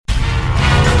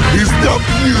He's got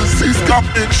news, he's got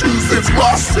big shoes. It's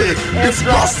Rossi, it's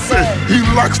Rossi. He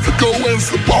likes to go and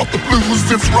support the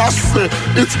blues. It's Rossi,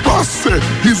 it's Rossi.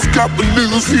 He's got the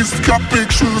news, he's got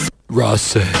big shoes.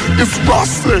 Rossi. It's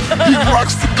Rossi. He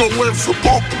likes to go and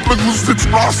support the blues. It's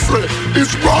Rossi.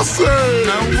 It's Rossi.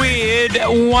 Weird,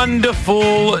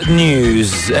 wonderful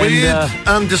news. Weird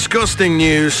and disgusting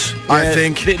news, I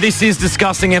think. This is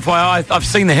disgusting, FYI. I've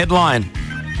seen the headline.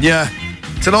 Yeah.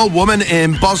 It's an old woman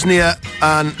in Bosnia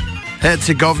and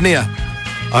Herzegovina.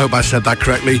 I hope I said that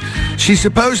correctly. She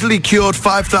supposedly cured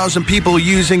 5,000 people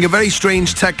using a very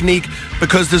strange technique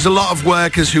because there's a lot of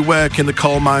workers who work in the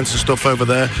coal mines and stuff over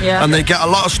there. Yeah. And they get a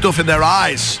lot of stuff in their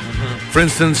eyes. For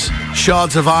instance,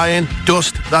 shards of iron,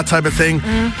 dust, that type of thing.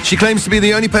 She claims to be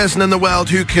the only person in the world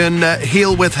who can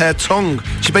heal with her tongue.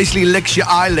 She basically licks your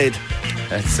eyelid.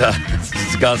 That's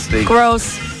disgusting.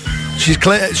 Gross. She's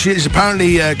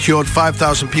apparently cured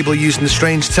 5,000 people using the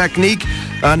strange technique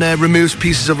and removes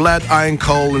pieces of lead, iron,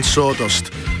 coal and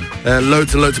sawdust.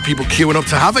 Loads and loads of people queuing up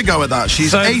to have a go at that.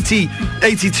 She's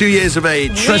 82 years of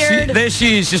age. So there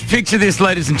she is. Just picture this,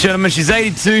 ladies and gentlemen. She's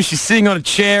 82. She's sitting on a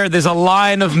chair. There's a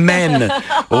line of men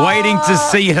waiting to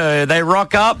see her. They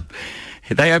rock up.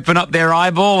 They open up their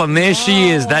eyeball, and there she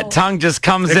is. That tongue just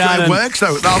comes out. It works,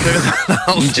 though.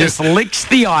 That'll do. Just licks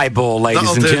the eyeball,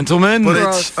 ladies and gentlemen.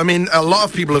 But a lot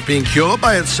of people have been cured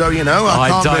by it, so, you know,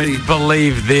 I don't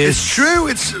believe this. It's true.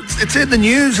 It's in the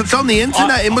news. It's on the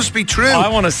internet. It must be true. I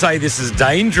want to say this is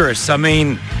dangerous. I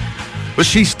mean... But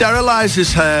she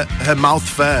sterilises her mouth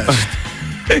first.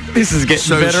 This is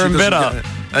getting better and better.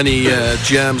 Any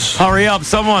germs. Hurry up,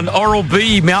 someone.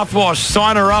 Oral-B mouthwash.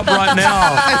 Sign her up right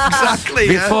now. Exactly.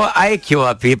 Before I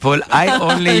cure people, I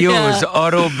only use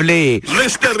Oral-B.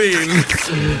 Listerine.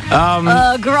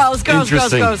 Gross.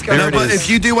 There But if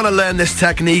you do want to learn this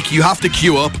technique, you have to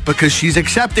queue up because she's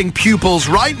accepting pupils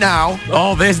right now.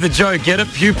 Oh, there's the joke. Get it,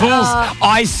 pupils?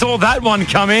 I saw that one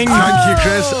coming. Thank you,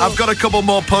 Chris. I've got a couple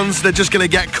more puns. They're just going to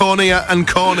get cornier and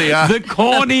cornier. The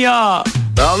cornea.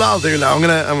 That'll do now.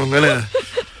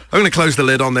 I'm going to close the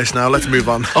lid on this now. Let's move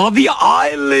on. Oh, the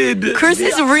eyelid. Chris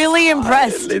is really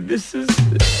impressed. Eyelid. This is...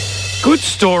 Good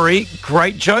story.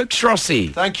 Great jokes, Rossi.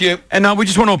 Thank you. And we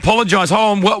just want to apologise.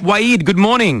 Hold on. Wade, good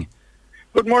morning.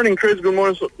 Good morning, Chris. Good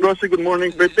morning, Rossi. Good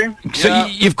morning, Betty. So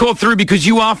you've called through because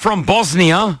you are from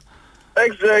Bosnia.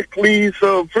 Exactly.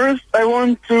 So first I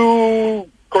want to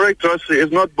correct Rossi.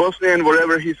 It's not Bosnia and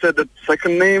whatever he said. The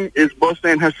second name is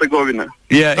Bosnia and Herzegovina.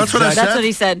 Yeah, that's what I said. That's what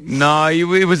he said. No,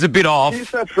 it was a bit off. He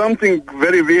said something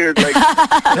very weird, like...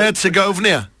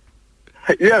 Herzegovina.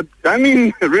 Yeah, I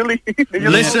mean, really?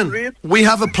 Listen, we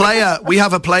have a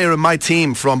player in my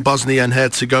team from Bosnia and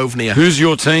Herzegovina. Who's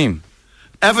your team?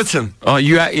 Everton. Oh,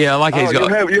 I like he's got...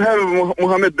 You have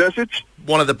Mohamed Besic?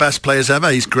 One of the best players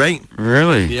ever. He's great.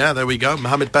 Really? Yeah, there we go.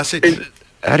 Mohamed Besic.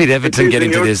 How did Everton get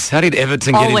into this? How did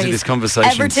Everton get into this conversation?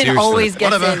 Everton Seriously. always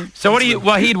gets in. So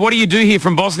Wahid, what do you do here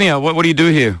from Bosnia? What do you do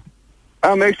here?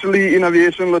 I'm actually in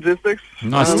aviation logistics.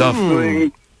 Nice stuff.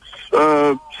 Doing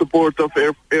support of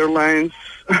airlines,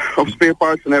 of spare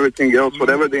parts and everything else,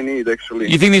 whatever they need, actually.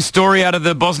 You think this story out of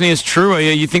the Bosnia is true? Or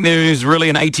you think there is really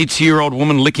an 82-year-old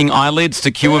woman licking eyelids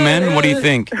to cure men? What do you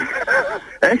think?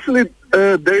 Actually,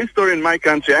 there is story in my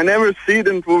country. I never see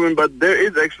that woman, but there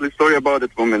is actually a story about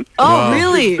that woman. Oh,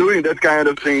 really? She's doing that kind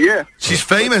of thing, yeah. She's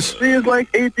famous. She is like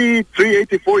 83,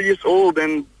 84 years old,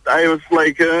 and I was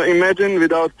like, imagine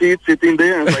without teeth sitting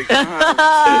there. And like,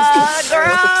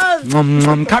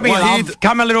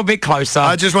 Come a little bit closer.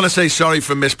 I just want to say sorry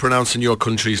for mispronouncing your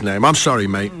country's name. I'm sorry,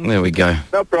 mate. There we go.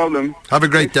 No problem. Have a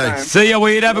great day. See ya,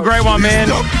 Weird. Have a great one, man.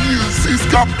 He's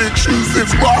got big shoes.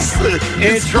 It's Rossi.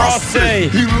 It's Rossi.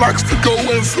 He likes to go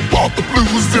and support the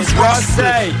blues. It's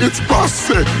Rossi. It's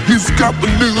Rossi. He's got the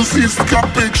news. He's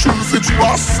got big shoes. It's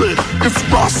Rossi. It's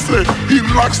Rossi. He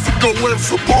likes to go and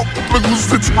support the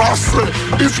blues. It's Rossi.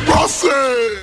 It's Rossi.